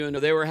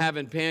They were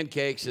having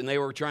pancakes, and they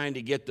were trying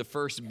to get the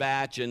first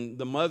batch, and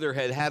the mother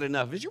had had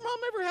enough. Has your mom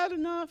ever had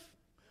enough?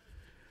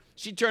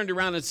 She turned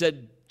around and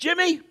said,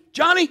 Johnny,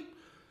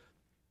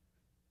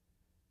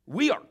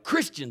 we are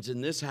Christians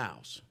in this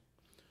house.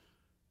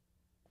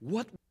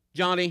 What?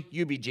 Johnny,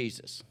 you be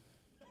Jesus.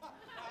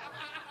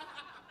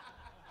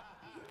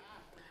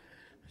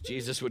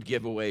 Jesus would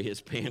give away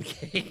his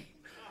pancake.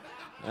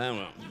 I don't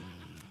know.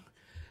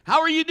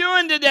 How are you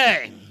doing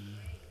today?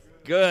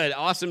 Good.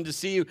 Awesome to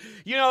see you.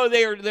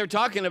 They're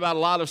talking about a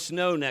lot of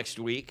snow next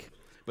week,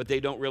 but they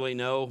don't really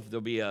know.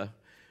 There'll be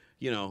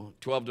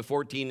 12 to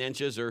 14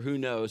 inches or who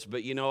knows.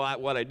 But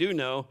what I do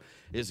know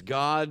is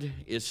God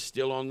is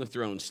still on the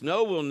throne.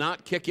 Snow will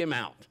not kick him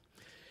out.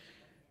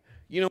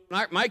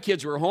 My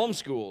kids were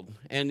homeschooled,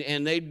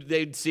 and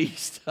they'd see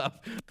stuff,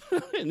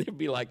 and they'd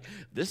be like,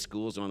 this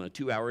school's on a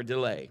 2-hour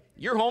delay.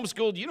 You're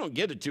homeschooled, you don't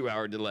get a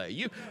 2-hour delay.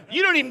 You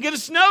don't even get a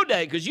snow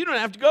day because you don't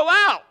have to go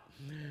out.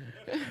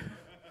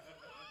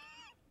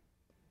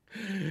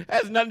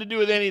 Has nothing to do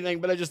with anything,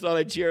 but I just thought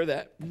I'd share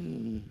that.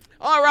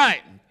 All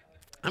right.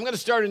 I'm going to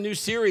start a new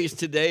series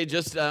today.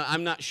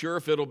 I'm not sure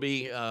if it'll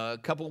be a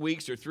couple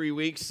weeks or 3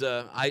 weeks.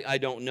 I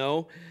don't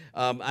know.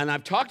 And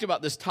I've talked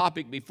about this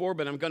topic before,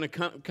 but I'm going to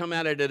come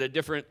at it at a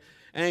different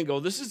angle.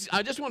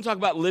 I just want to talk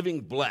about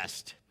living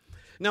blessed.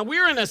 Now,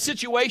 we're in a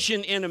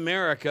situation in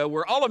America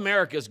where all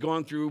America's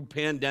gone through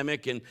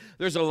pandemic, and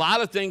there's a lot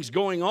of things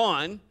going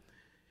on.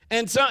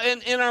 And so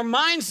in our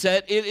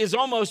mindset, it is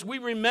almost, we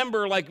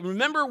remember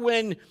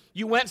when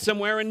you went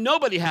somewhere and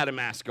nobody had a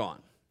mask on.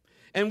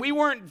 And we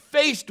weren't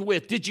faced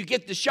with, did you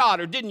get the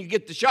shot or didn't you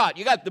get the shot?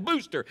 You got the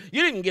booster,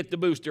 you didn't get the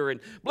booster, and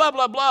blah,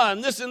 blah, blah,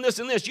 and this and this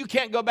and this. You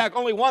can't go back,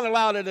 only one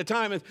allowed at a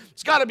time.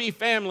 It's got to be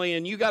family,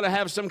 and you got to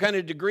have some kind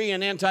of degree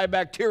in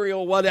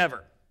antibacterial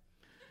whatever.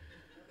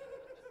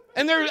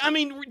 And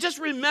just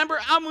remember,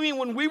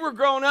 when we were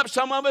growing up,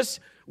 some of us,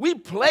 we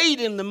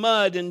played in the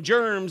mud and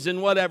germs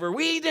and whatever.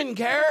 We didn't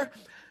care.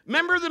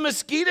 Remember the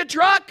mosquito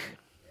truck?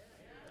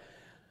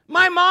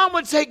 My mom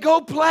would say, go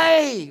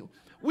play.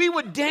 We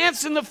would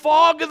dance in the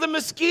fog of the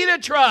mosquito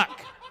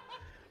truck.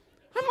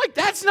 I'm like,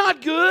 that's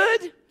not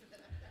good.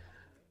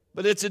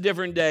 But it's a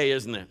different day,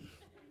 isn't it?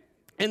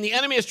 And the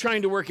enemy is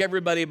trying to work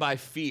everybody by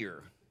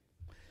fear.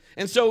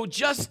 And so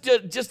just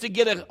to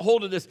get a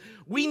hold of this,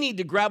 we need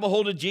to grab a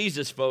hold of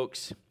Jesus,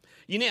 folks.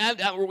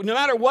 No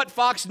matter what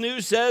Fox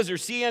News says or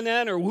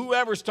CNN or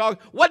whoever's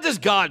talking, what does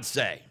God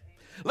say?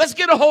 Let's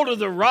get a hold of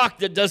the rock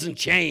that doesn't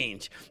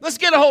change. Let's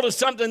get a hold of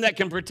something that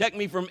can protect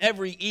me from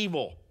every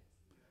evil.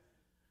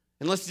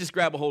 And let's just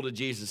grab a hold of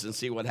Jesus and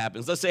see what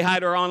happens. Let's say hi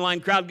to our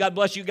online crowd. God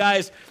bless you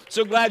guys.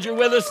 So glad you're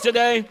with us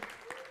today.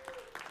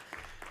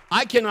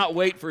 I cannot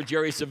wait for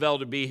Jerry Savelle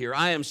to be here.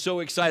 I am so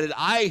excited.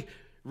 I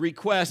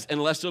request,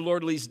 unless the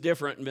Lord leads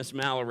different, Miss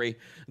Mallory,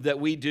 that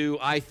we do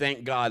I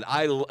Thank God.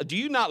 Do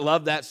you not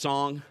love that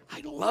song?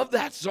 I love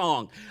that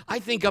song. I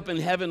think up in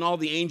heaven all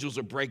the angels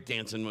are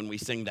breakdancing when we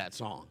sing that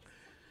song.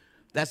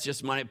 That's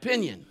just my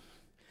opinion.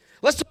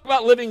 Let's talk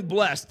about living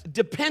blessed,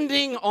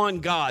 depending on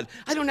God.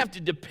 I don't have to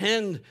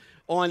depend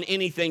on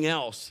anything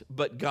else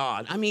but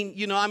God.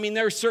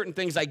 There are certain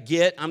things I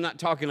get. I'm not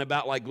talking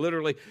about like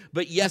literally,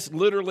 but yes,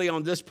 literally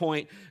on this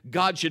point,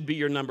 God should be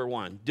your number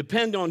one.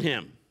 Depend on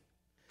him.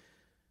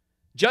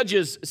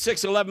 Judges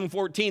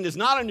 6:11-14 is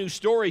not a new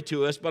story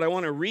to us, but I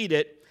want to read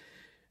it.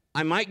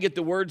 I might get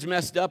the words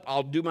messed up.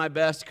 I'll do my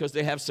best because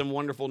they have some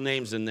wonderful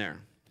names in there.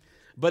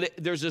 But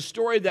there's a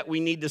story that we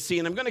need to see,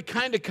 and I'm going to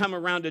kind of come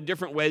around a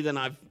different way than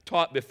I've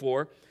taught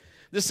before.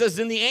 This says,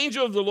 then the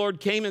angel of the Lord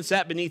came and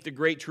sat beneath the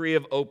great tree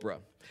of Oprah.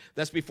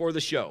 That's before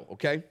the show,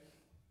 okay?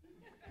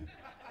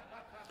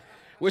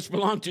 Which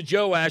belonged to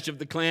Joash of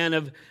the clan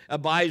of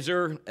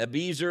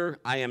Abiezer.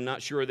 I am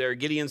not sure there.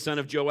 Gideon, son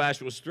of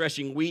Joash, was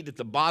threshing wheat at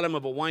the bottom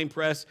of a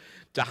winepress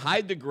to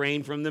hide the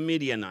grain from the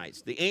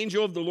Midianites. The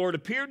angel of the Lord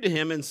appeared to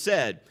him and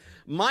said,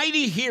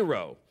 mighty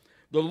hero,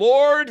 the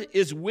Lord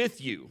is with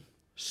you.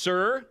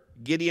 Sir,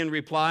 Gideon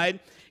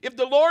replied, if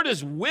the Lord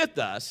is with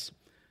us,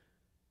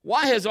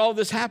 why has all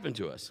this happened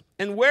to us?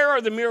 And where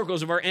are the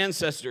miracles of our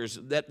ancestors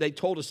that they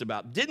told us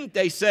about? Didn't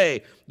they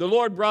say, the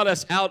Lord brought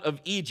us out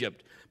of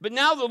Egypt? But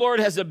now the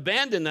Lord has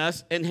abandoned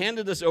us and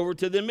handed us over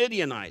to the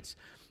Midianites.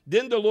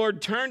 Then the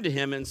Lord turned to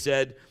him and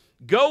said,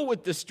 go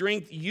with the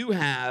strength you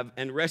have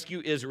and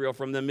rescue Israel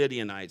from the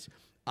Midianites.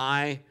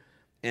 I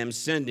am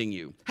sending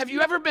you. Have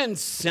you ever been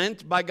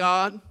sent by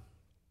God?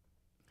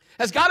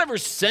 Has God ever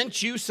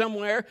sent you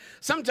somewhere?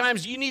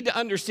 Sometimes you need to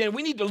understand,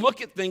 we need to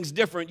look at things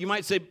different. You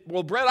might say,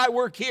 well, Brett, I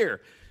work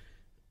here.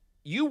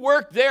 You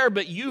work there,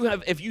 but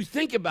if you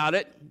think about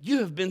it, you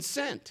have been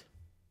sent.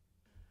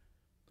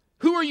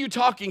 Who are you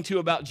talking to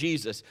about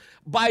Jesus?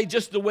 By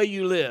just the way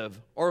you live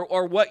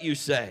or what you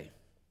say.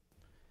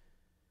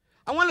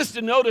 I want us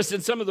to notice in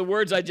some of the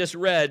words I just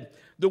read,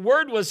 the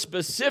word was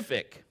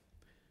specific.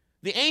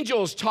 The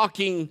angel is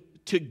talking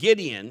to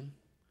Gideon.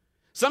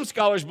 Some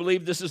scholars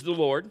believe this is the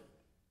Lord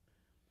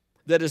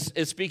that is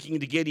speaking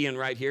to Gideon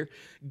right here.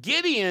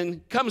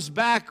 Gideon comes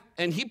back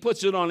and he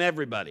puts it on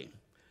everybody.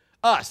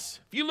 Us.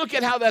 If you look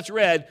at how that's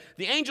read,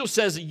 the angel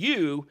says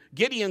you,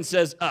 Gideon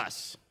says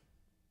us.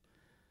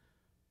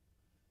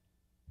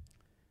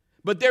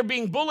 But they're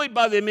being bullied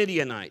by the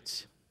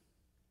Midianites.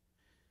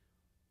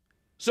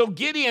 So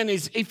Gideon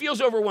he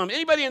feels overwhelmed.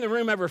 Anybody in the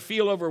room ever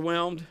feel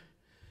overwhelmed?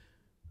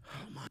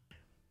 Oh my.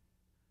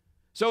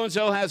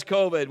 So-and-so has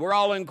COVID. We're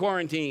all in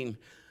quarantine.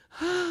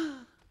 How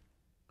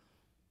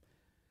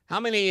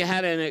many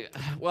had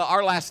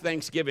our last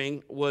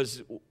Thanksgiving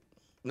was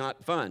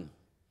not fun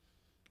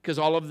because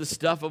all of the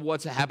stuff of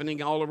what's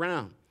happening all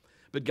around.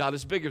 But God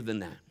is bigger than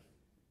that.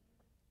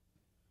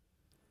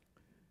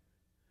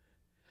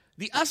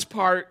 The us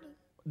part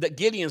that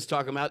Gideon's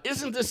talking about,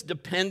 isn't this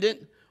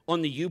dependent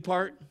on the you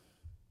part?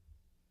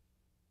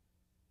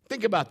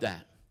 Think about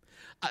that.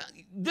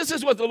 This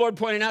is what the Lord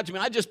pointed out to me.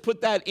 I just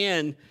put that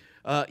in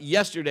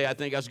yesterday, I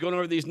think. I was going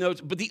over these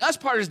notes. But the us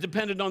part is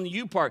dependent on the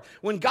you part.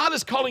 When God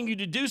is calling you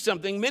to do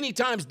something, many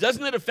times,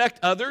 doesn't it affect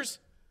others?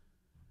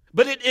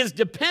 But it is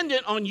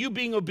dependent on you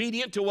being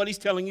obedient to what he's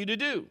telling you to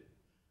do.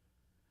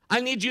 I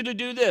need you to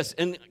do this.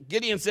 And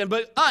Gideon said,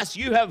 but us,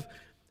 you have,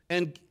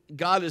 and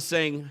God is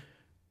saying,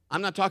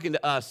 I'm not talking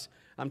to us,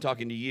 I'm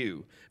talking to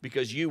you,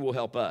 because you will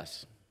help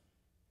us.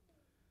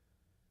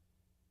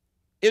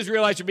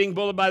 Israelites are being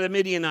bullied by the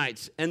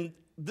Midianites, and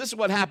this is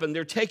what happened.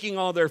 They're taking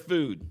all their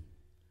food.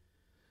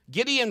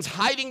 Gideon's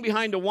hiding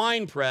behind a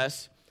wine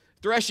press,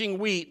 threshing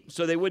wheat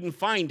so they wouldn't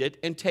find it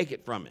and take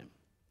it from him.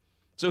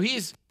 So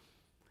he's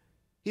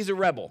a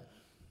rebel.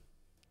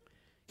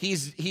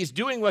 He's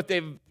doing what they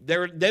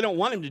don't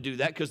want him to do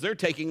that because they're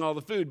taking all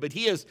the food, but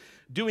he is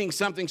doing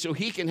something so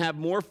he can have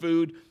more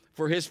food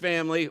for his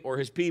family or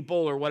his people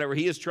or whatever.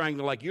 He is trying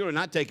to, like, you're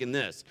not taking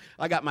this.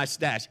 I got my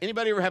stash.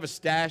 Anybody ever have a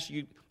stash?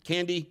 You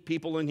candy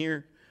people in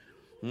here?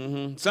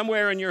 Mm-hmm.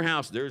 Somewhere in your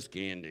house, there's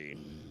candy.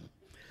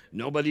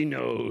 Nobody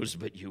knows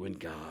but you and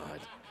God.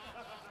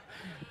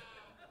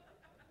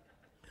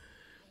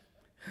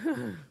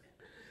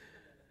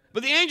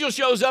 But the angel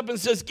shows up and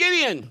says,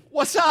 Gideon,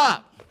 what's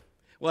up?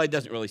 Well, he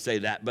doesn't really say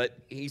that, but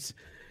he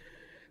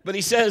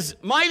says,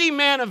 mighty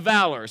man of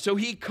valor. So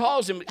he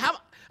calls him.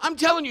 I'm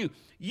telling you,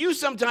 you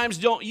sometimes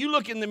don't, you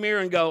look in the mirror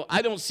and go,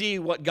 I don't see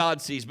what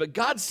God sees, but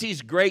God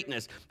sees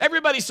greatness.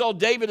 Everybody saw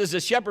David as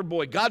a shepherd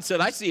boy. God said,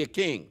 I see a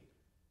king.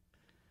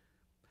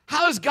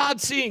 How is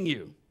God seeing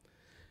you?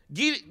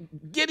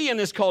 Gideon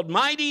is called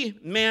mighty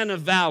man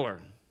of valor.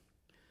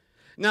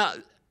 Now,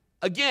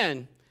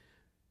 again,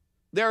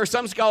 there are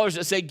some scholars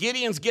that say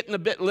Gideon's getting a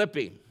bit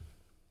lippy.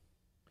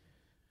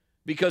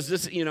 Because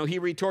this, he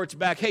retorts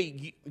back,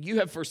 hey, you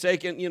have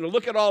forsaken,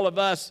 look at all of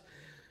us.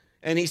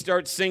 And he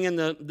starts singing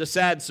the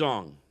sad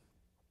song.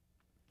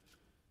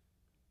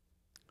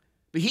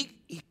 But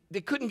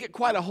they couldn't get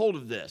quite a hold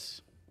of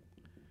this.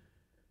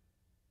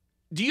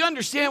 Do you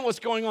understand what's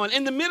going on?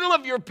 In the middle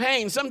of your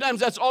pain, sometimes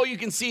that's all you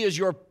can see is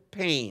your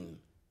pain.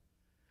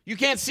 You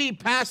can't see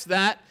past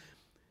that.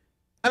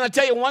 And I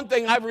tell you one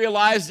thing I've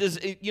realized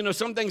is,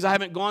 some things I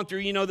haven't gone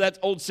through. That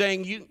old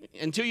saying,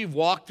 until you've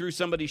walked through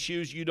somebody's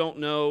shoes, you don't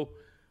know.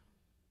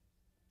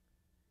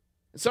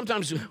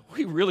 Sometimes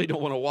we really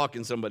don't want to walk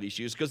in somebody's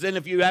shoes, because then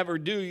if you ever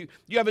do,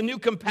 you have a new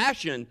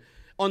compassion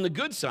on the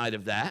good side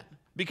of that,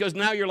 because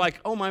now you're like,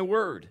 oh my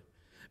word.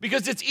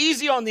 Because it's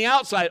easy on the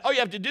outside. All you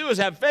have to do is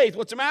have faith.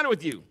 What's the matter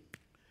with you?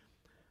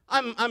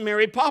 I'm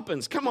Mary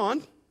Poppins. Come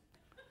on.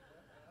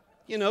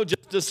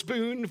 Just a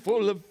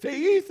spoonful of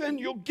faith and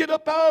you'll get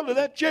up out of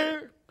that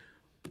chair.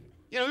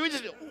 It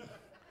just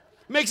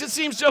makes it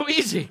seem so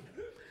easy.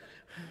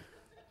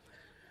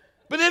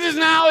 But it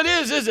isn't how it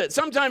is it?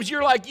 Sometimes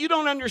you're like, you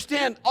don't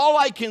understand. All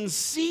I can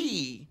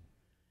see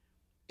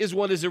is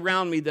what is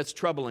around me that's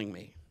troubling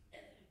me.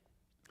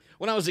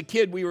 When I was a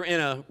kid, we were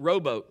in a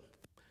rowboat.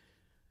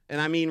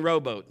 And I mean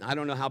rowboat. I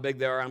don't know how big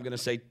they are. I'm going to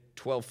say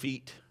 12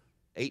 feet,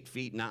 8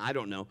 feet. Now, I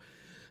don't know.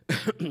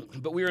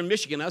 But we were in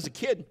Michigan. I was a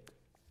kid.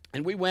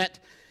 And we went,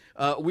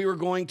 we were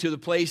going to the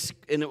place,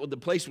 and the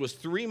place was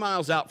 3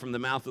 miles out from the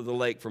mouth of the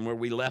lake from where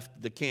we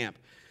left the camp.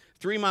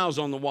 3 miles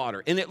on the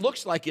water. And it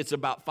looks like it's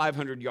about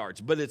 500 yards,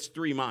 but it's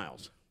 3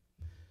 miles.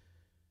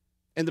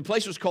 And the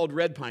place was called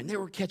Red Pine. They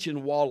were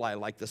catching walleye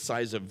like the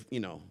size of,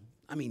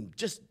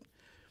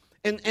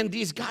 and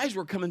these guys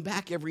were coming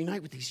back every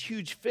night with these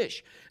huge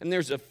fish. And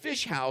there's a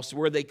fish house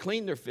where they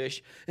clean their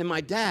fish. And my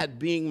dad,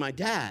 being my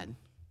dad,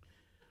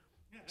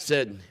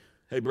 said,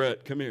 hey,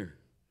 Brett, come here.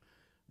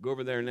 Go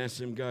over there and ask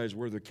them guys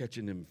where they're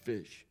catching them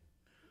fish.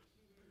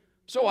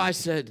 So I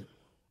said,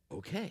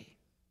 okay.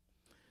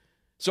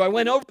 So I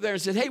went over there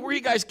and said, hey, where are you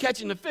guys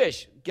catching the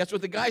fish? Guess what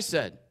the guy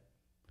said?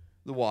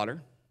 The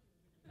water.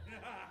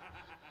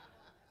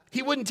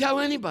 He wouldn't tell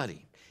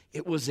anybody.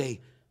 It was a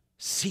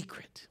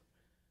secret.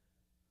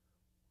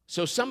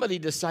 So somebody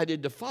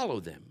decided to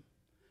follow them.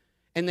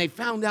 And they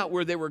found out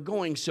where they were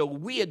going. So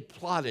we had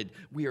plotted,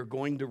 we are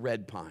going to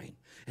Red Pine.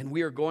 And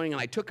we are going,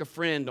 and I took a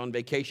friend on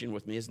vacation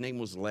with me. His name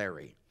was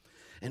Larry.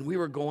 And we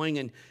were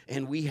going,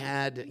 and we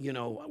had,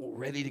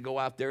 ready to go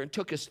out there. It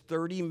took us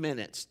 30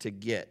 minutes to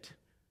get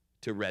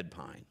to Red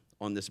Pine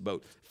on this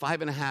boat.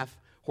 5.5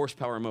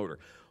 horsepower motor.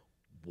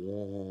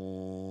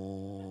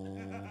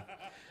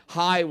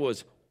 High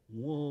was,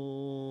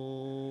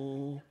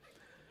 whoa.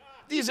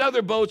 These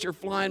other boats are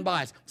flying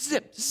by us.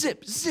 Zip,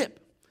 zip, zip.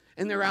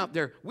 And they're out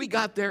there. We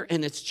got there,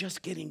 and it's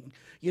just getting,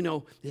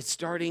 it's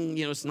starting,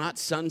 it's not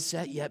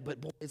sunset yet, but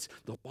boy,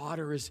 the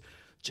water is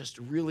just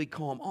really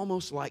calm,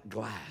 almost like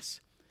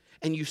glass.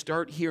 And you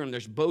start hearing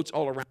there's boats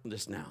all around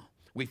us now.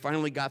 We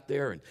finally got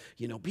there, and,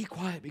 be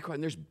quiet, be quiet.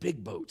 And there's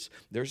big boats.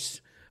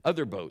 There's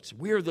other boats.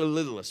 We're the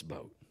littlest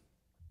boat.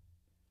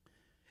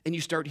 And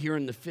you start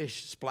hearing the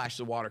fish splash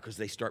the water because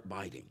they start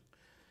biting.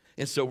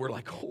 And so we're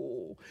like,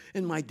 oh.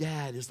 And my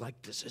dad is like,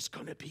 this is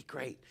going to be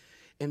great.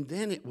 And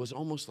then it was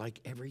almost like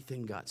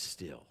everything got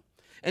still.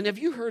 And have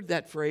you heard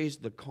that phrase,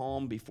 the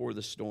calm before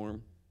the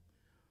storm?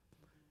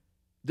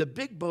 The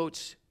big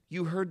boats,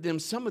 you heard them,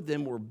 some of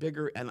them were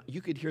bigger, and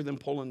you could hear them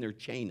pulling their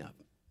chain up.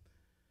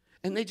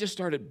 And they just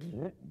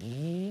started,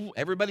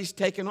 everybody's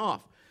taking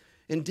off.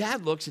 And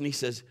Dad looks and he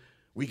says,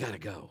 we got to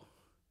go.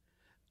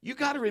 You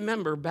got to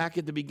remember back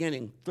at the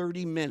beginning,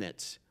 30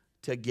 minutes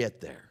to get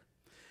there.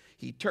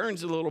 He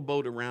turns the little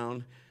boat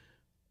around.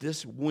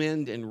 This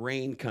wind and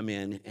rain come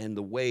in, and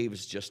the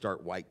waves just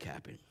start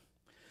whitecapping.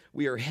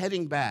 We are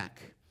heading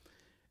back,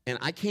 and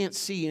I can't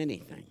see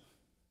anything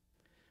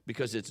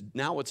because it's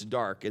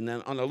dark. And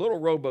then on a little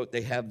rowboat,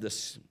 they have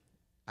this,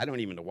 I don't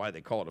even know why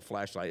they call it a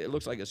flashlight. It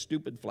looks like a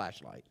stupid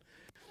flashlight.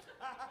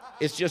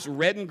 It's just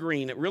red and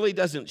green. It really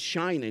doesn't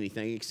shine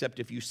anything, except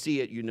if you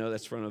see it,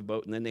 that's front of the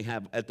boat. And then they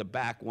have at the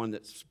back one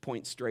that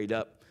points straight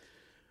up,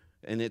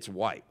 and it's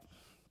white.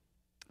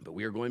 But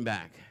we are going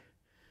back.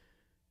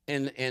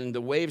 And the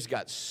waves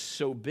got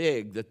so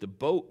big that the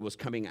boat was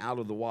coming out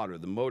of the water.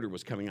 The motor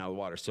was coming out of the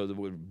water. So there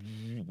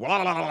would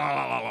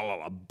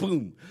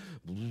boom,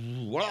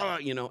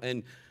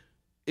 and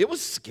it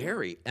was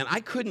scary. And I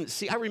couldn't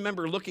see. I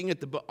remember looking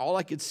at the boat. All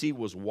I could see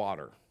was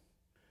water.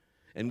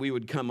 And we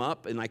would come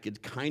up, and I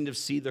could kind of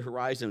see the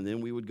horizon, and then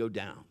we would go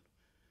down.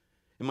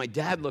 And my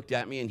dad looked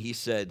at me, and he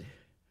said,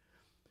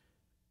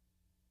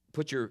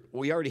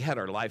 we already had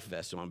our life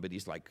vest on, but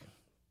he's like,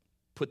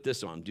 put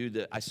this on.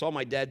 I saw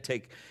my dad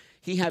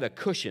he had a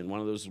cushion, one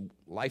of those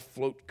life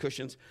float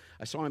cushions.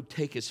 I saw him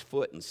take his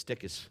foot and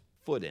stick his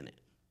foot in it.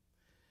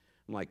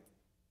 I'm like,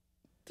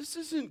 this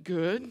isn't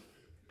good.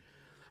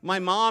 My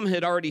mom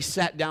had already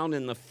sat down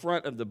in the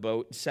front of the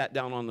boat, sat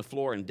down on the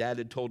floor, and Dad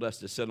had told us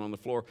to sit on the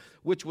floor,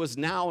 which was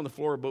now on the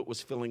floor of the boat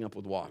was filling up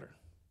with water.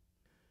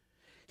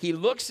 He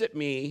looks at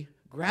me,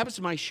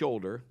 grabs my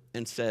shoulder,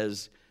 and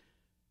says,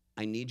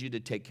 I need you to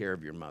take care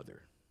of your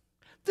mother.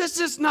 This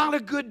is not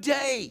a good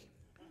day.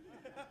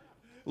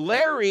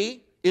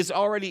 Larry is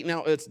already,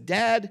 now it's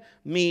Dad,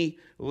 me,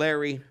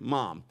 Larry,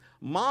 Mom.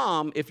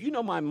 Mom, if you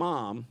know my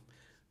mom,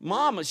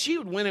 she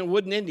would win a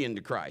wooden Indian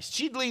to Christ.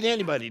 She'd lead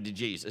anybody to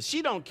Jesus.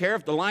 She don't care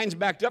if the line's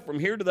backed up from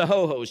here to the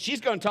ho-hos. She's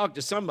going to talk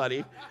to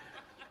somebody.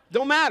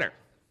 Don't matter.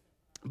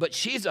 But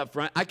she's up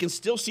front. I can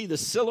still see the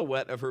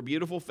silhouette of her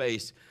beautiful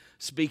face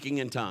speaking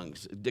in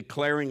tongues,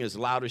 declaring as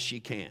loud as she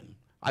can.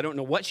 I don't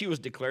know what she was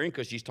declaring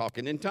because she's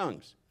talking in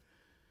tongues.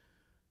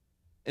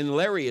 And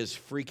Larry is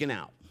freaking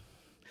out.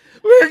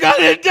 We're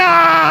going to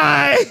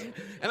die!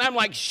 And I'm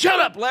like, shut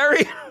up,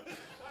 Larry.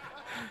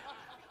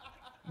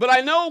 But I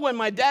know when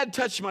my dad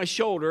touched my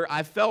shoulder,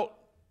 I felt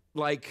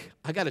like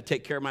I got to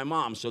take care of my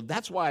mom. So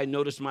that's why I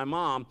noticed my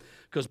mom,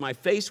 because my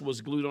face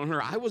was glued on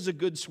her. I was a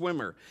good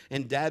swimmer.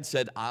 And Dad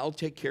said, I'll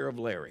take care of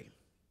Larry.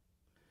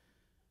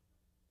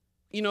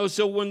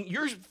 So when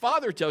your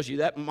father tells you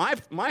that,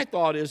 my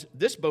thought is,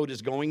 this boat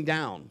is going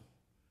down.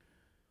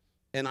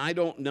 And I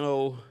don't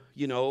know,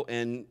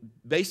 and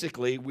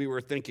basically we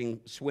were thinking,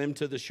 swim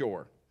to the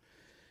shore.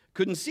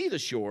 Couldn't see the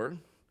shore,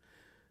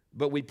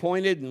 but we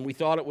pointed and we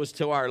thought it was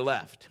to our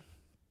left.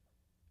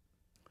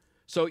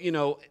 So,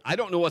 I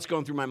don't know what's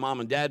going through my mom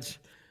and dad's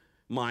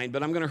mind,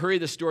 but I'm going to hurry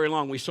the story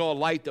along. We saw a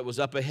light that was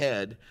up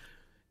ahead,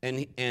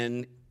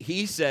 and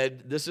he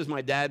said, this is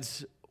my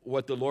dad's,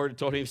 what the Lord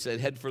told him. He said,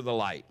 head for the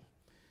light.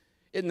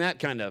 Isn't that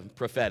kind of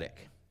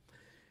prophetic?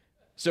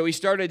 So he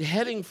started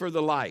heading for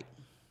the light.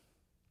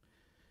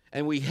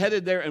 And we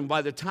headed there, and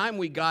by the time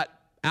we got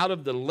out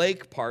of the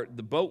lake part,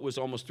 the boat was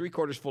almost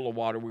 3/4 full of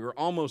water. We were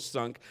almost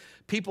sunk.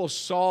 People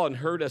saw and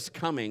heard us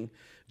coming,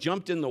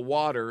 jumped in the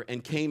water,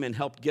 and came and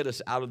helped get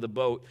us out of the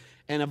boat.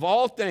 And of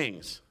all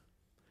things,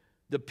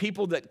 the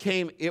people that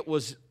came, it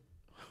was,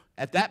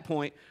 at that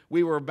point,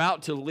 we were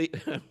about to leave.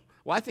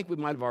 Well, I think we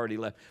might have already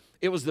left.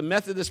 It was the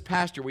Methodist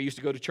pastor we used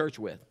to go to church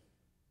with.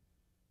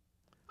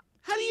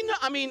 How do you know?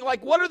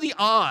 What are the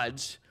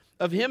odds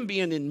of him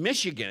being in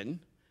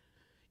Michigan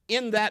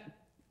in that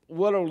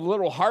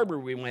little harbor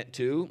we went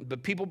to?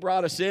 But people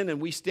brought us in, and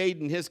we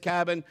stayed in his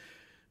cabin,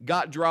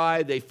 got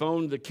dry. They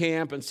phoned the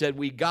camp and said,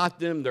 we got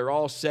them. They're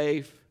all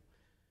safe.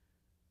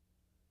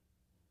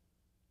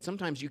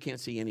 Sometimes you can't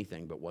see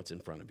anything but what's in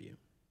front of you.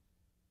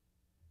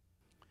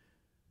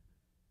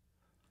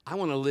 I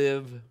want to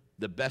live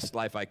the best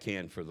life I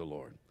can for the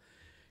Lord.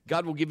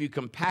 God will give you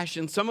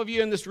compassion. Some of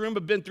you in this room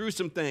have been through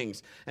some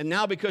things, and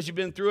now because you've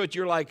been through it,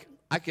 you're like,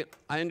 I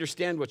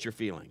understand what you're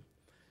feeling.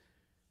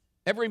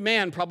 Every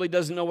man probably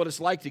doesn't know what it's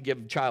like to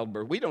give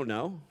childbirth. We don't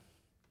know.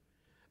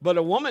 But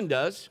a woman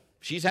does.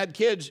 She's had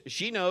kids.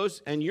 She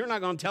knows, and you're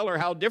not going to tell her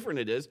how different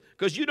it is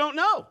because you don't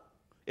know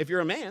if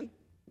you're a man.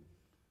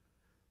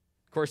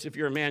 Of course, if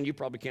you're a man, you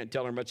probably can't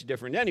tell her much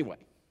different anyway.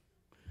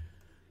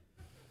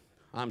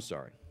 I'm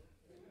sorry.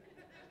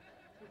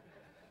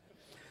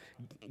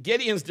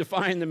 Gideon's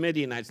defying the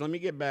Midianites. Let me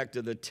get back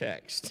to the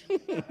text.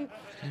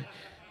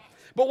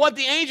 But what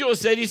the angel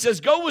said, he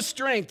says, go with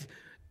strength,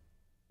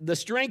 the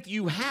strength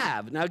you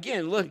have. Now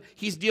again, look,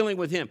 he's dealing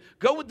with him.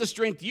 Go with the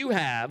strength you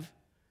have,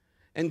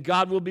 and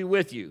God will be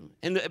with you.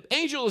 And the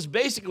angel is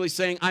basically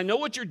saying, I know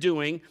what you're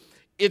doing.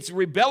 It's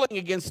rebelling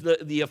against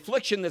the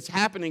affliction that's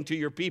happening to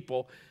your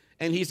people.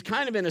 And he's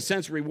kind of, in a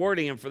sense,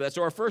 rewarding him for that.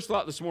 So our first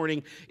thought this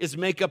morning is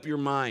make up your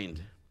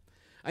mind.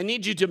 I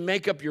need you to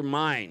make up your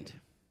mind.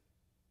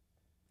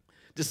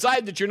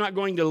 Decide that you're not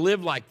going to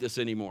live like this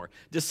anymore.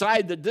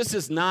 Decide that this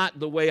is not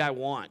the way I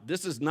want.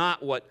 This is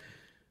not what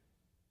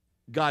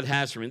God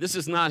has for me. This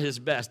is not his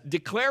best.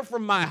 Declare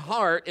from my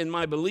heart and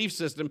my belief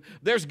system,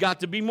 there's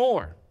got to be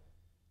more.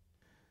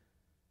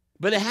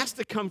 But it has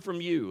to come from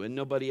you and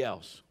nobody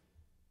else.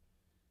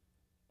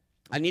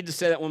 I need to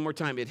say that one more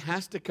time. It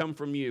has to come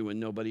from you and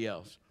nobody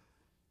else.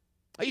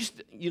 Have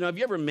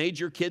you ever made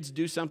your kids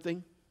do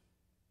something?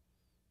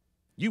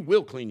 You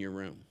will clean your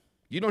room.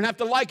 You don't have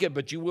to like it,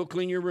 but you will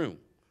clean your room.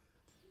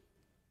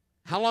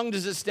 How long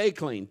does it stay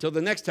clean? Till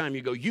the next time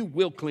you go, you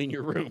will clean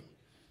your room.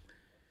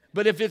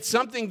 But if it's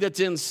something that's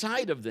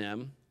inside of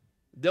them,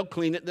 they'll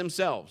clean it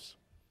themselves.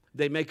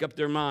 They make up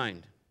their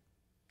mind.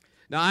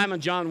 Now, I'm a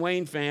John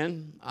Wayne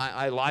fan.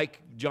 I like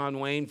John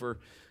Wayne for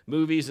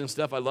movies and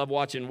stuff. I love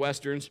watching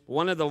Westerns.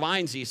 One of the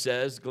lines he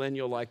says, Glenn,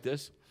 you'll like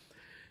this,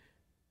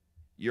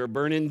 you're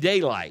burning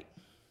daylight.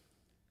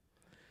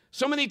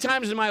 So many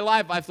times in my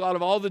life, I've thought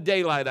of all the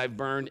daylight I've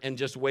burned and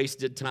just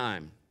wasted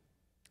time.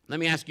 Let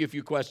me ask you a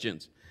few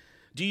questions.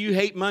 Do you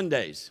hate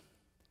Mondays?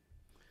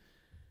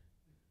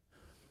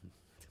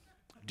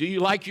 Do you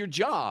like your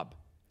job?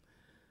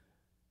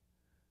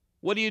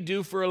 What do you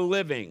do for a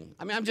living?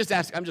 I mean, I'm just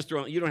asking, I'm just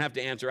throwing, you don't have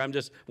to answer. I'm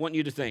just wanting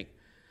you to think.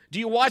 Do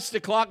you watch the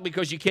clock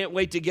because you can't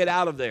wait to get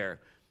out of there?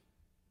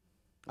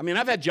 I mean,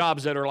 I've had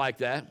jobs that are like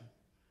that.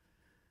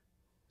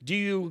 Do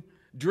you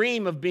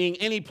dream of being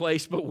any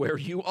place but where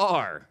you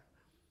are?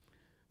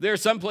 There are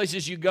some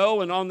places you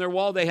go, and on their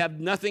wall they have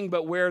nothing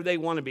but where they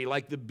want to be,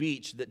 like the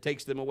beach that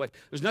takes them away.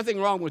 There's nothing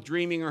wrong with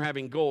dreaming or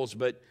having goals,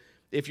 but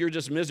if you're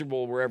just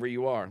miserable wherever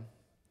you are.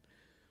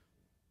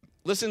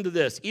 Listen to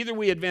this. Either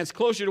we advance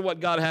closer to what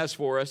God has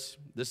for us,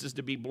 this is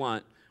to be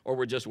blunt, or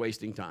we're just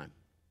wasting time.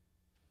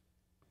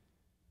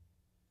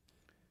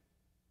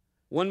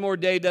 One more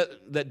day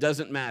that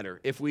doesn't matter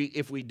if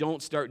we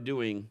don't start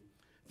doing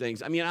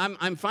things. I mean,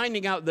 I'm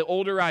finding out the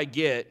older I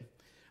get,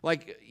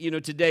 like,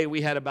 today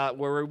we had about,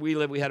 where we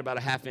live, we had about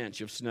a half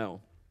inch of snow.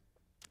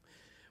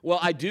 Well,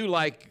 I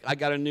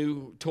got a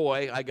new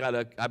toy.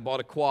 I bought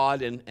a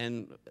quad,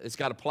 and it's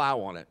got a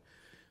plow on it.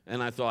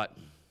 And I thought,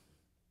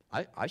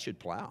 I should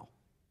plow.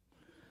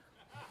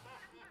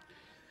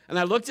 And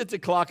I looked at the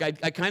clock. I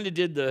kind of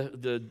did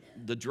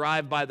the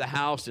drive by the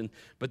house,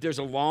 but there's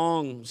a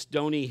long,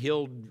 stony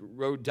hill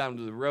road down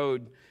to the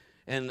road,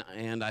 and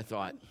I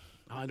thought,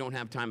 I don't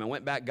have time. I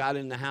went back, got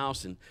in the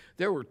house, and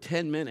there were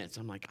 10 minutes.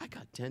 I'm like, I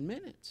got 10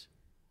 minutes.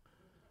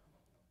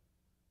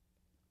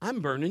 I'm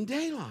burning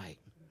daylight.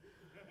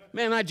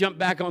 Man, I jumped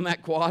back on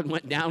that quad and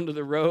went down to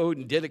the road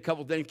and did a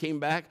couple things, came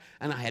back,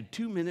 and I had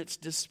 2 minutes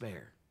to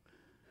spare.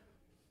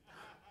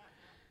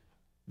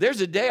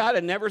 There's a day I'd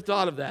have never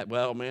thought of that.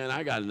 Well, man, I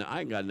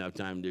ain't got enough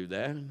time to do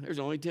that. There's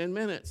only 10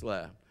 minutes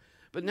left.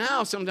 But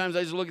now sometimes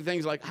I just look at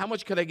things like, how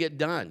much could I get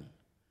done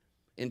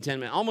in 10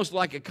 minutes? Almost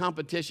like a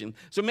competition.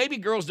 So maybe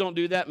girls don't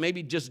do that.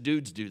 Maybe just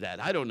dudes do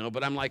that. I don't know.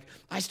 But I'm like,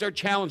 I start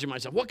challenging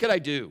myself. What could I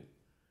do?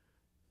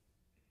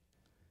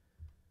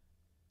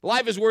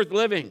 Life is worth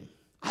living.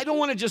 I don't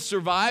want to just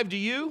survive, do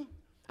you?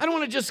 I don't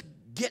want to just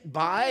get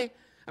by.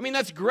 I mean,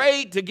 that's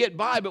great to get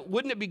by, but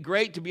wouldn't it be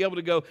great to be able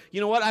to go, you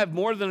know what, I have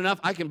more than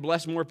enough, I can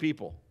bless more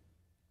people.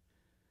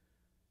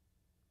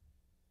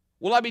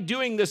 Will I be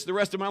doing this the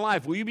rest of my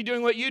life? Will you be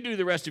doing what you do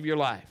the rest of your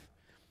life?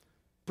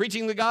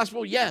 Preaching the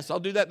gospel? Yes, I'll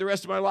do that the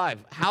rest of my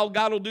life. How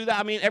God will do that?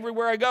 I mean,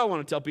 everywhere I go, I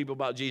want to tell people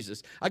about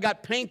Jesus. I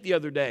got paint the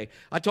other day.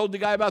 I told the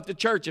guy about the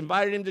church,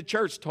 invited him to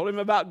church, told him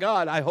about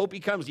God. I hope he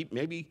comes.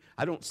 Maybe,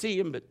 I don't see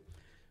him, but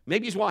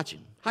maybe he's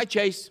watching. Hi,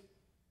 Chase.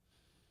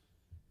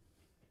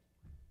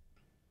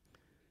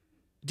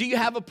 Do you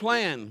have a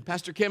plan?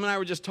 Pastor Kim and I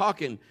were just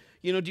talking.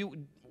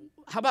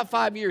 How about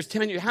 5 years,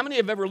 10 years? How many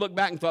have ever looked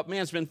back and thought,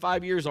 man, it's been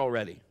 5 years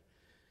already?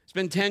 It's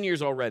been 10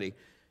 years already.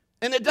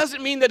 And it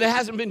doesn't mean that it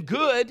hasn't been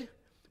good,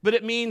 but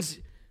it means,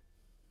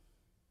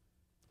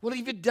 what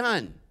have you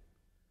done?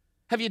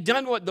 Have you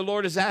done what the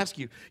Lord has asked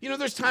you?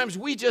 There's times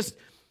I'm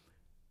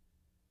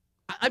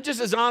just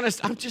as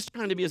honest. I'm just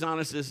trying to be as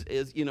honest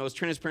as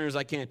transparent as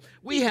I can.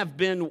 We have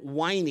been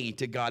whiny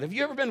to God. Have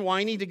you ever been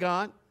whiny to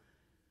God?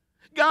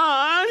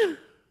 God,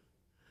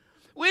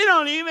 we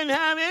don't even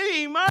have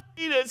any money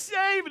to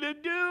save to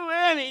do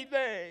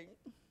anything.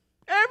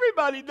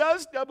 Everybody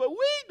does stuff, but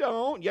we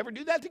don't. You ever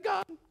do that to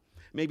God?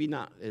 Maybe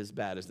not as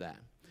bad as that.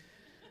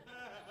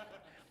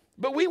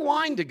 But we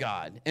whine to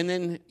God. And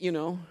then,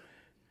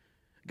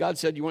 God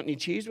said, you want any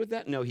cheese with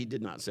that? No, he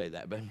did not say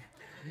that. But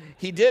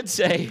he did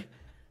say,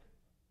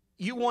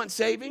 you want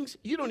savings?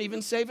 You don't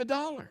even save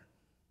 $1.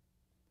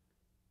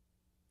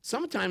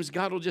 Sometimes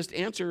God will just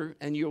answer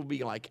and you'll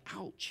be like,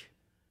 ouch.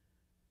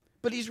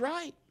 But he's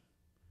right.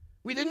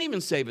 We didn't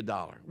even save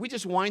 $1. We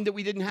just whined that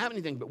we didn't have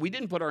anything, but we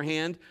didn't put our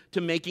hand to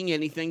making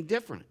anything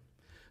different.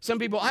 Some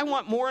people, I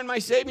want more in my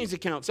savings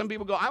account. Some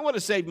people go, I want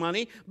to save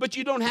money, but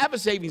you don't have a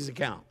savings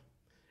account.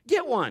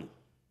 Get one.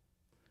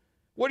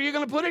 What are you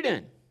going to put it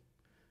in?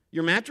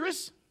 Your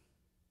mattress?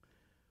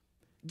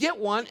 Get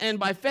one, and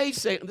by faith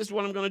say, this is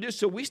what I'm going to do.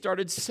 So we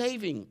started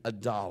saving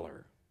 $1.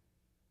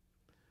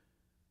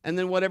 And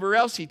then whatever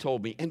else he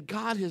told me. And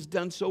God has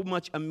done so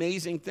much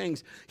amazing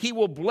things. He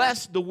will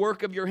bless the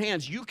work of your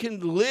hands. You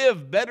can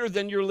live better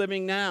than you're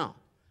living now.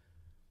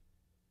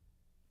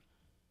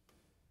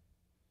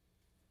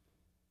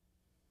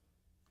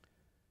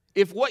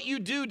 If what you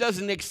do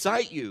doesn't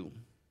excite you,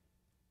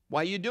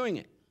 why are you doing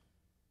it?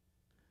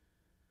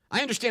 I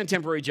understand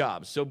temporary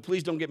jobs, so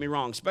please don't get me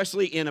wrong.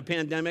 Especially in a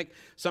pandemic,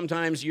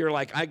 sometimes you're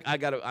like,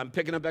 I'm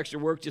picking up extra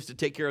work just to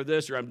take care of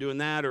this, or I'm doing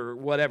that, or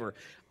whatever.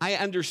 I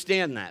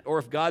understand that. Or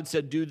if God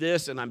said do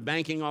this and I'm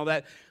banking all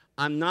that,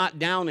 I'm not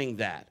downing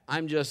that.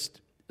 I'm just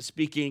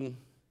speaking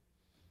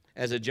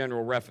as a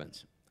general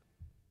reference.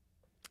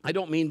 I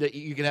don't mean that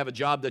you can have a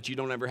job that you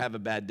don't ever have a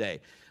bad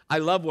day. I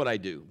love what I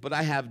do, but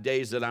I have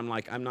days that I'm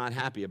like, I'm not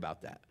happy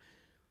about that.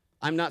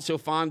 I'm not so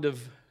fond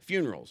of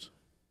funerals.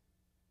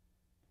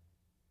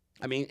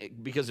 I mean,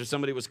 because if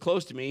somebody was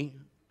close to me,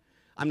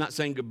 I'm not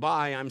saying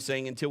goodbye, I'm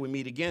saying until we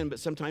meet again, but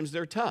sometimes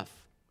they're tough.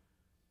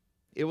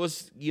 It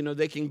was,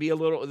 they can be a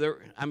little,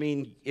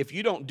 if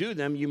you don't do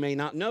them, you may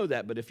not know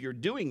that, but if you're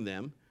doing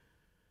them,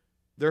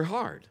 they're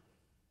hard,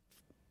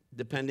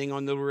 depending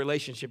on the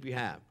relationship you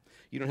have.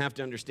 You don't have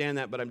to understand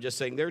that, but I'm just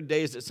saying there are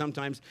days that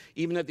sometimes,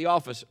 even at the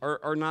office,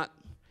 are not,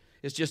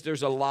 it's just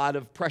there's a lot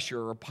of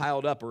pressure or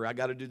piled up, or I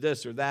got to do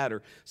this or that,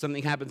 or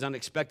something happens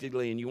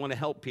unexpectedly and you want to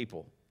help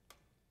people.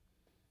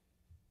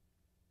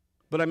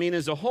 But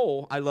as a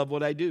whole, I love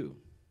what I do.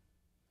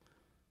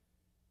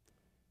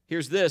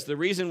 Here's this. The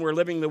reason we're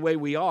living the way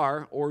we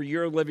are, or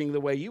you're living the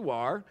way you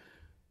are,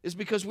 is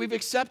because we've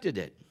accepted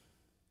it.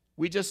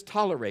 We just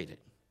tolerate it.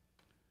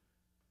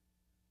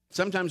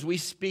 Sometimes we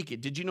speak it.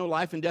 Did you know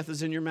life and death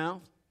is in your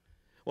mouth?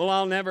 Well,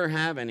 I'll never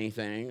have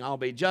anything. I'll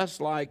be just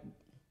like,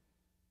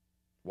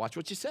 watch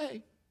what you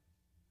say.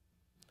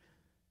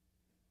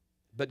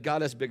 But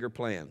God has bigger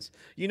plans.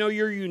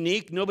 You're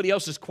unique. Nobody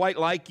else is quite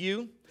like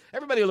you.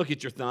 Everybody look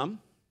at your thumb.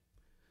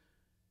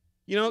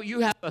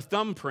 You have a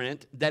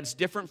thumbprint that's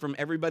different from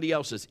everybody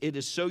else's. It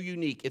is so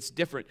unique. It's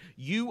different.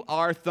 You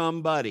are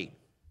thumb buddy.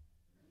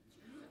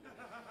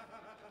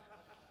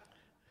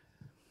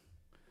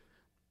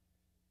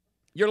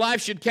 Your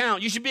life should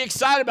count. You should be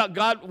excited about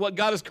God, what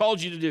God has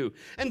called you to do.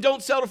 And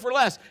don't settle for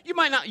less. You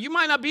might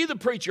not be the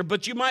preacher,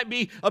 but you might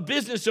be a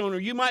business owner.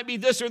 You might be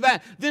this or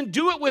that. Then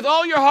do it with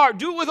all your heart.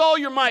 Do it with all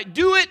your might.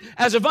 Do it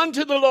as of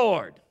unto the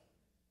Lord.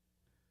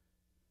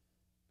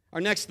 Our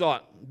next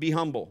thought, be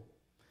humble.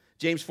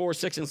 James 4,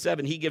 6, and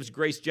 7, he gives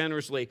grace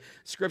generously.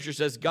 Scripture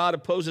says, God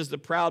opposes the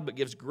proud, but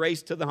gives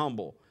grace to the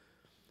humble.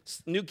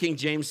 New King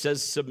James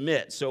says,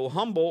 submit. So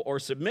humble or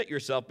submit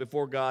yourself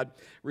before God.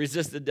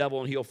 Resist the devil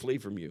and he'll flee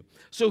from you.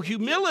 So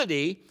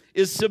humility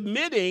is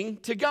submitting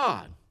to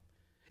God.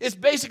 It's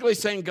basically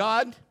saying,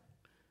 God,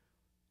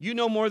 you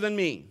know more than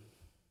me.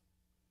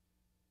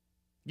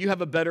 You have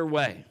a better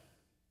way.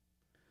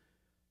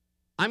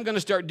 I'm going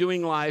to start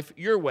doing life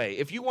your way.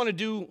 If you want to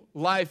do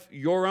life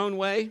your own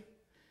way,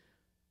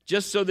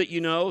 just so that you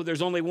know,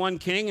 there's only one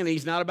king and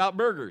he's not about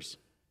burgers.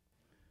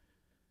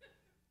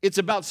 It's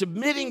about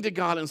submitting to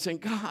God and saying,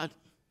 God,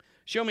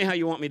 show me how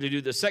you want me to do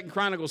this. 2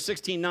 Chronicles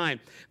 16:9.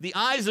 The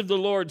eyes of the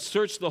Lord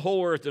search the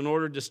whole earth in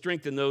order to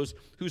strengthen those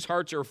whose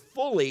hearts are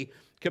fully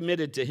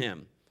committed to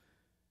him.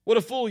 What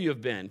a fool you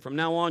have been. From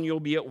now on, you'll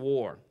be at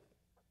war.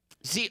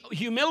 See,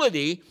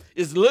 humility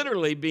is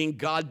literally being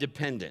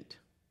God-dependent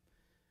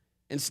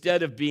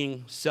instead of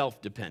being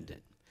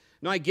self-dependent.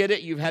 Now, I get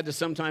it. You've had to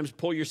sometimes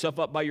pull yourself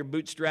up by your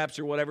bootstraps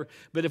or whatever.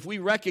 But if we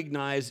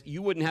recognize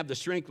you wouldn't have the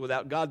strength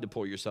without God to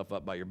pull yourself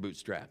up by your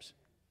bootstraps.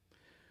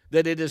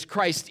 That it is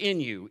Christ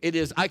in you. It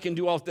is, I can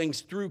do all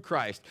things through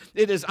Christ.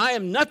 It is, I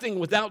am nothing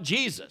without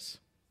Jesus.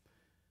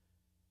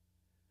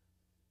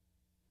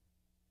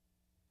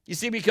 You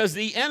see, because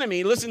the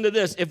enemy, listen to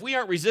this, if we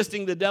aren't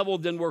resisting the devil,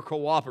 then we're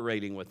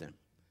cooperating with him.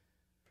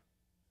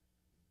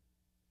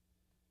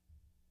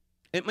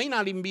 It may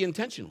not even be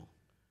intentional.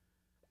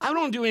 I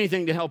don't do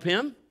anything to help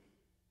him.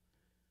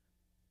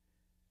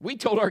 We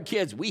told our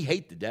kids we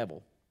hate the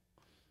devil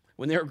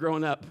when they were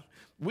growing up.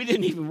 We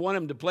didn't even want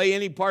them to play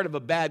any part of a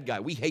bad guy.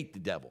 We hate the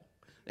devil.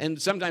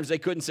 And sometimes they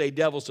couldn't say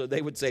devil, so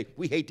they would say,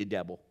 we hate the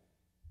devil.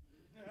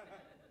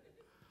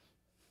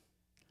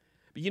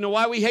 But you know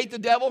why we hate the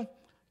devil?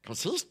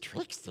 Because he's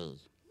tricksy.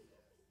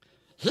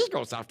 He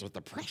goes after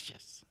the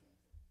precious.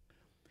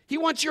 He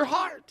wants your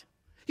heart.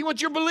 He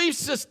wants your belief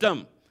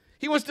system.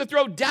 He wants to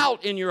throw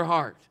doubt in your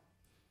heart.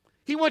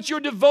 He wants your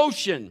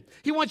devotion.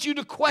 He wants you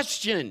to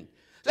question.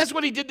 That's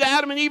what he did to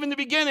Adam and Eve in the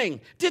beginning.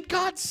 Did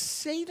God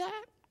say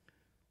that?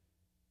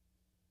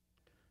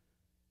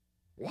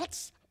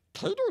 What's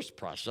Peter's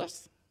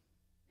precious?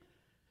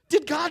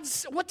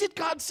 What did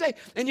God say?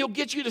 And he'll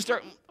get you to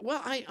start,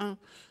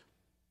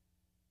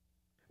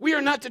 we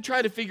are not to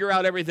try to figure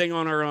out everything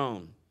on our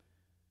own.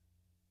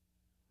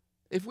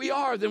 If we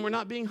are, then we're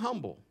not being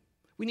humble.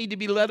 We need to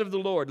be led of the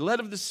Lord,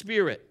 led of the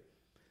Spirit.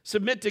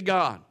 Submit to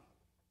God.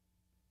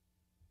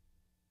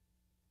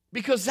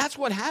 Because that's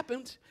what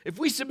happens. If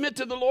we submit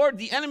to the Lord,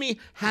 the enemy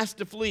has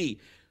to flee.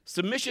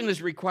 Submission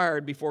is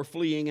required before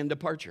fleeing and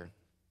departure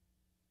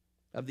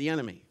of the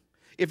enemy.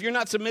 If you're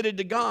not submitted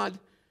to God,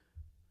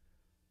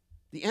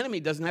 the enemy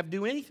doesn't have to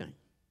do anything.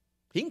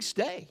 He can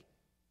stay.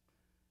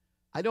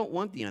 I don't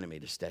want the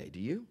enemy to stay. Do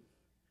you?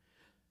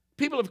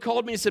 People have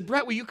called me and said,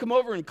 Brett, will you come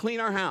over and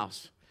clean our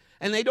house?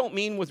 And they don't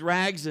mean with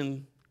rags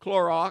and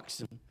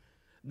Clorox.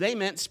 They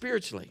meant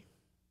spiritually.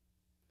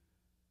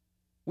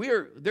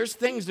 There's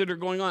things that are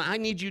going on. I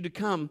need you to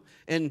come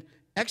and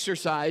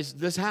exercise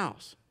this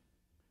house.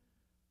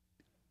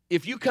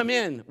 If you come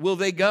in, will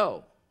they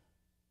go?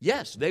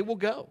 Yes, they will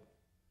go.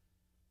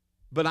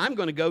 But I'm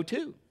going to go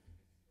too.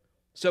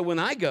 So when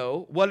I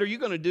go, what are you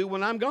going to do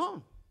when I'm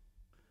gone?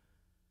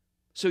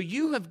 So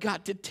you have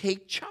got to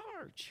take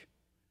charge.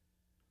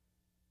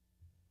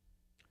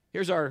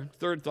 Here's our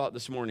third thought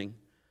this morning.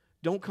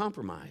 Don't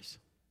compromise.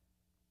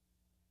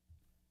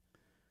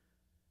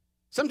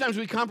 Sometimes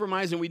we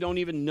compromise and we don't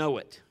even know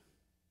it.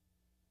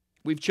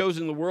 We've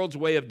chosen the world's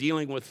way of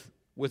dealing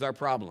with our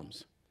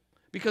problems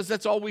because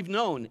that's all we've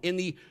known. In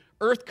the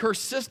earth curse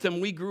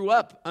system, we grew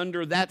up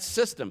under that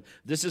system.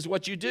 This is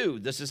what you do.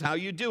 This is how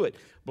you do it.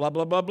 Blah,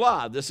 blah, blah,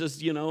 blah. This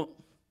is, you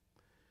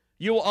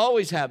will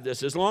always have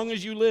this as long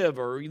as you live,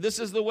 or this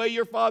is the way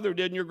your father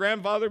did and your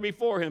grandfather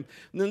before him.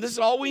 And then this is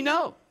all we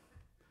know.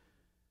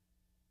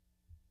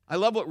 I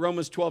love what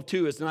Romans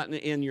 12:2, it's not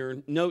in your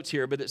notes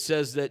here, but it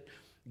says that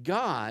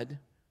God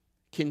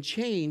can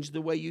change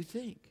the way you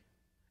think.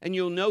 And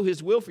you'll know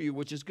his will for you,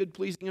 which is good,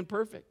 pleasing, and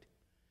perfect.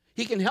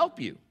 He can help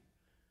you.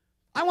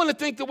 I want to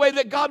think the way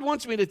that God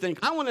wants me to think.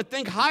 I want to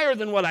think higher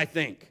than what I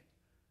think.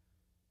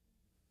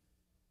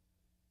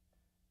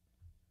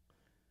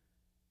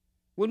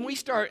 When we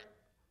start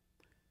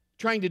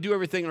trying to do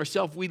everything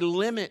ourselves, we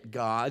limit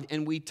God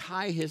and we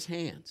tie his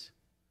hands.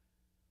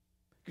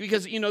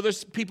 Because,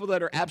 there's people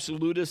that are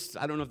absolutists.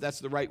 I don't know if that's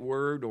the right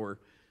word, or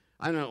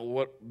I don't know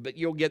what, but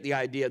you'll get the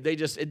idea.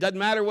 It doesn't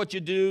matter what you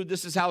do.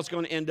 This is how it's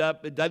going to end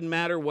up. It doesn't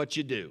matter what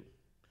you do.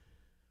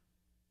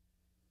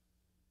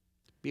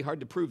 It'd be hard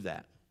to prove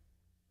that.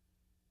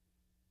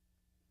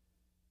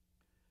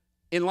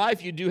 In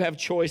life, you do have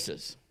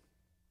choices.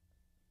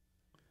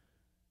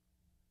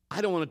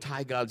 I don't want to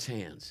tie God's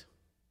hands.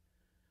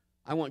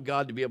 I want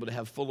God to be able to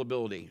have full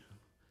ability.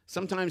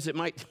 Sometimes I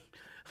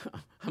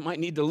might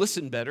need to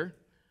listen better.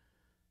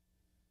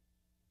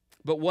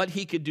 But what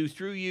he could do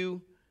through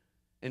you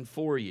and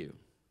for you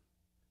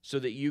so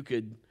that you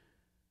could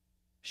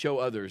show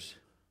others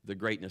the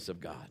greatness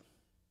of God.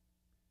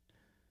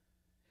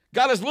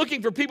 God is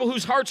looking for people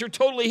whose hearts are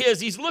totally his.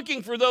 He's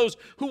looking for those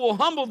who will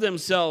humble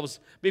themselves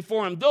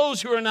before him,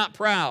 those who are not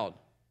proud.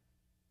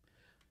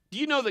 Do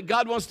you know that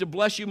God wants to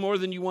bless you more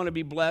than you want to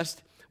be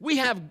blessed?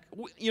 Kim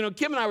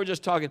and I were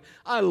just talking.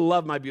 I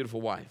love my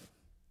beautiful wife.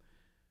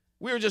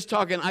 We were just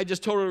talking. I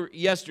just told her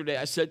yesterday,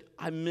 I said,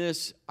 I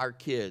miss our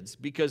kids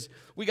because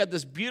we got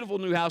this beautiful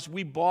new house.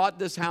 We bought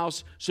this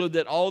house so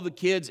that all the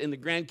kids and the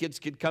grandkids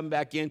could come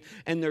back in,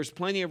 and there's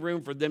plenty of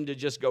room for them to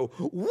just go,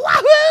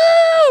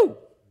 wahoo!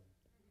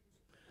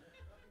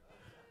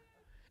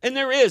 And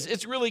there is.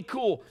 It's really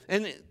cool.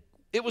 And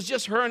it was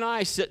just her and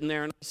I sitting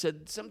there, and I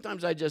said,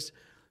 sometimes I just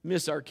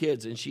miss our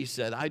kids. And she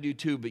said, I do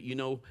too, but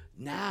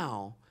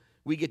now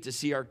we get to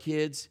see our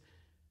kids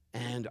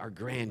and our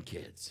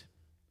grandkids.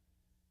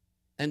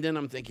 And then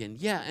I'm thinking,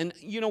 yeah, and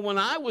when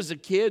I was a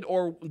kid,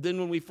 or then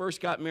when we first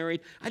got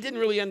married, I didn't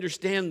really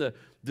understand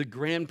the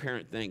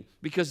grandparent thing,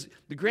 because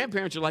the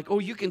grandparents are like, oh,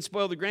 you can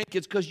spoil the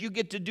grandkids because you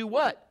get to do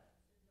what?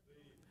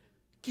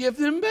 Give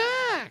them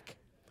back.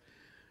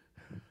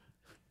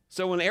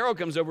 So when Arrow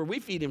comes over, we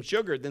feed him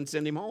sugar, then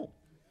send him home.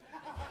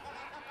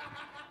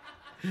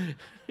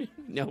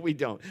 No, we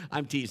don't.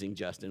 I'm teasing,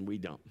 Justin. We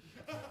don't.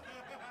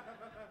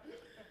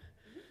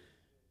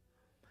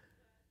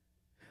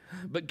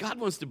 But God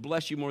wants to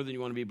bless you more than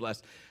you want to be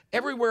blessed.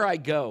 Everywhere I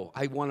go,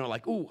 I want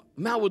to ooh,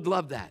 Mal would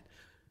love that.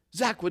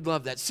 Zach would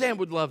love that. Sam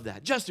would love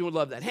that. Justin would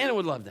love that. Hannah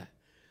would love that.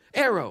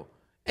 Arrow,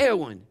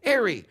 Eowyn,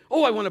 Ari.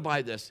 Oh, I want to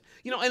buy this.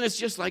 And it's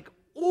just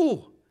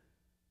ooh.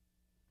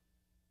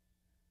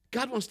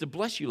 God wants to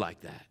bless you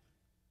like that.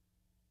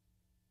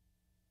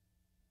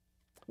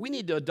 We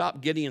need to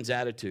adopt Gideon's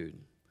attitude.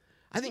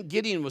 I think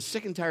Gideon was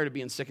sick and tired of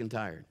being sick and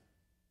tired.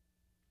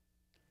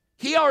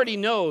 He already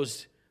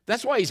knows.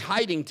 That's why he's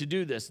hiding to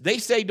do this. They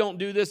say don't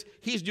do this.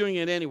 He's doing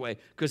it anyway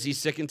because he's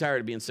sick and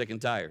tired of being sick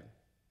and tired.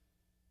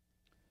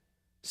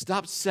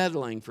 Stop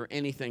settling for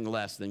anything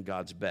less than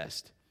God's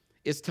best.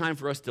 It's time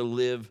for us to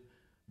live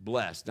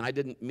blessed. And I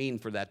didn't mean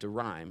for that to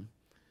rhyme.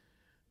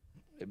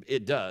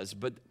 It does,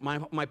 but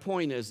my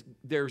point is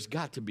there's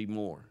got to be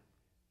more.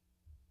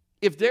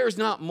 If there's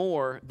not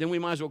more, then we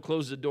might as well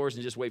close the doors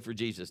and just wait for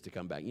Jesus to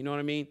come back. You know what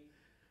I mean?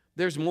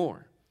 There's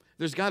more.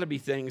 There's got to be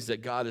things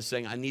that God is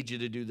saying, I need you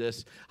to do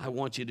this. I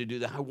want you to do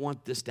that. I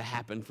want this to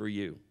happen for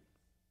you.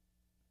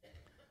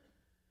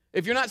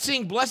 If you're not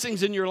seeing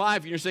blessings in your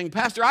life and you're saying,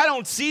 Pastor, I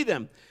don't see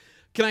them.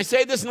 Can I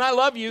say this and I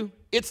love you?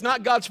 It's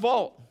not God's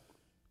fault.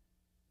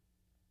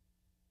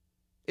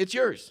 It's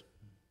yours.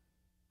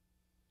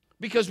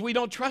 Because we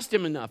don't trust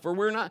him enough, or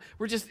we're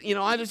just,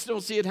 I just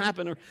don't see it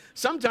happen. Or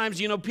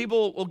sometimes,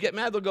 people will get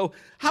mad. They'll go,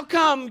 how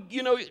come,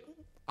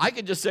 I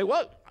could just say,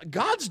 well,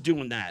 God's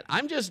doing that.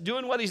 I'm just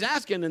doing what he's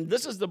asking, and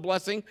this is the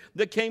blessing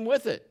that came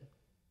with it.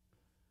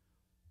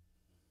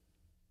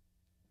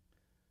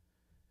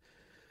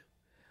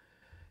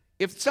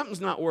 If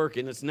something's not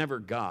working, it's never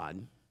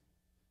God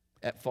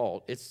at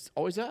fault. It's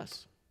always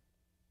us.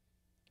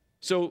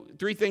 So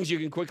 3 things you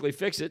can quickly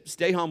fix it.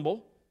 Stay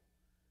humble.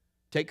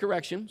 Take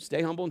correction.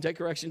 Stay humble and take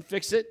correction.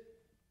 Fix it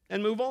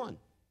and move on.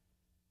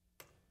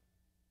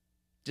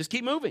 Just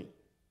keep moving.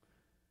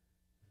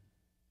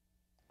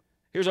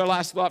 Here's our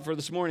last thought for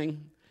this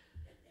morning.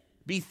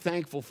 Be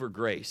thankful for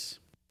grace.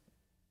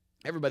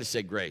 Everybody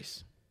say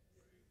grace.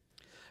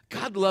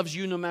 God loves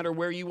you no matter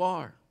where you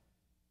are,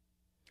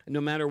 no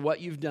matter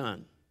what you've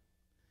done.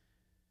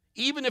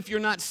 Even if you're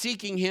not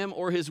seeking him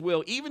or his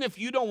will, even if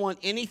you don't want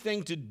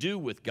anything to do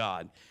with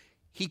God,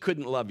 he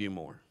couldn't love you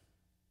more.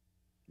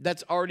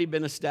 That's already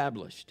been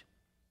established.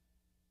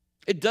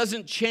 It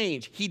doesn't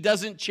change. He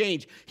doesn't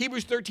change.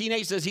 Hebrews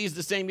 13:8 says he's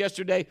the same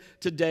yesterday,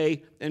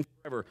 today, and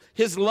forever.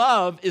 His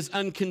love is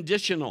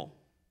unconditional.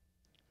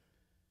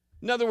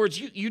 In other words,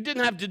 you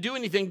didn't have to do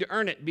anything to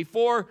earn it.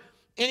 Before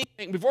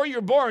you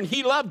were born,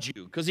 he loved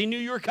you because he knew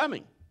you were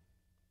coming.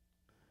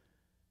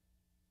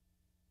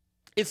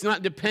 It's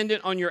not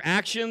dependent on your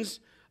actions,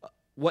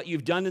 what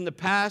you've done in the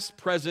past,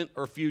 present,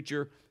 or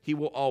future. He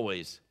will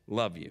always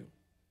love you.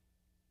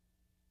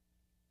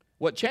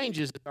 What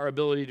changes is our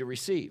ability to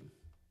receive.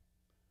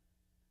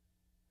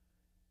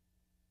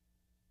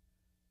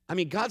 I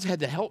mean, God's had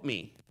to help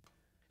me.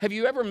 Have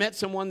you ever met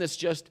someone that's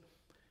just,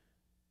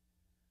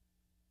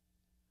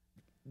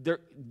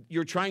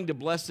 you're trying to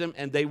bless them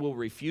and they will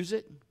refuse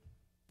it?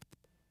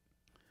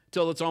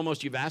 Till it's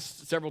almost, you've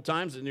asked several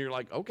times and you're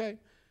like, okay.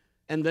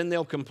 And then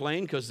they'll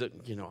complain because,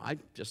 I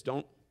just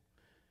don't.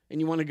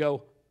 And you want to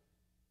go,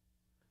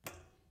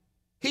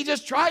 he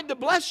just tried to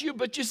bless you,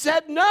 but you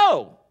said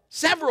no.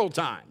 Several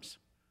times.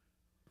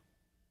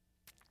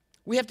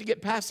 We have to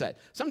get past that.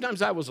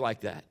 Sometimes I was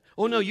like that.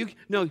 Oh, no, you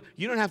don't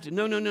have to.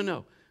 No.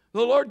 The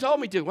Lord told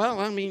me to.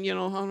 Well, I mean, I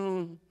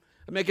don't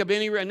make up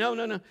any. No.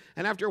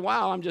 And after a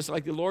while, I'm just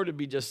like, the Lord would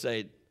be just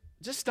saying,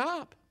 just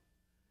stop.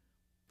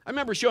 I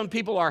remember showing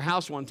people our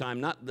house one time,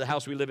 not the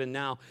house we live in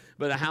now,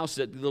 but a house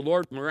that the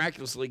Lord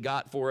miraculously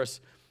got for us.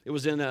 It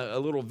was in a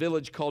little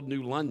village called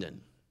New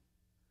London.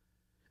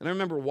 And I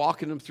remember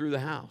walking them through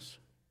the house.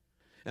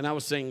 And I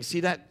was saying, see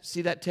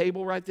that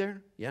table right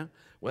there? Yeah.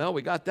 Well,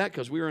 we got that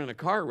because we were in a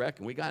car wreck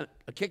and we got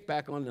a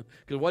kickback on because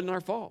it wasn't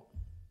our fault.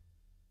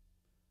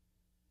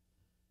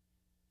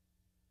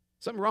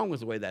 Something wrong with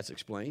the way that's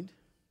explained.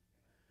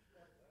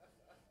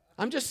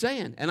 I'm just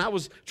saying. And I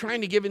was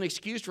trying to give an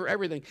excuse for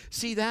everything.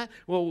 See that?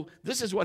 Well, this is what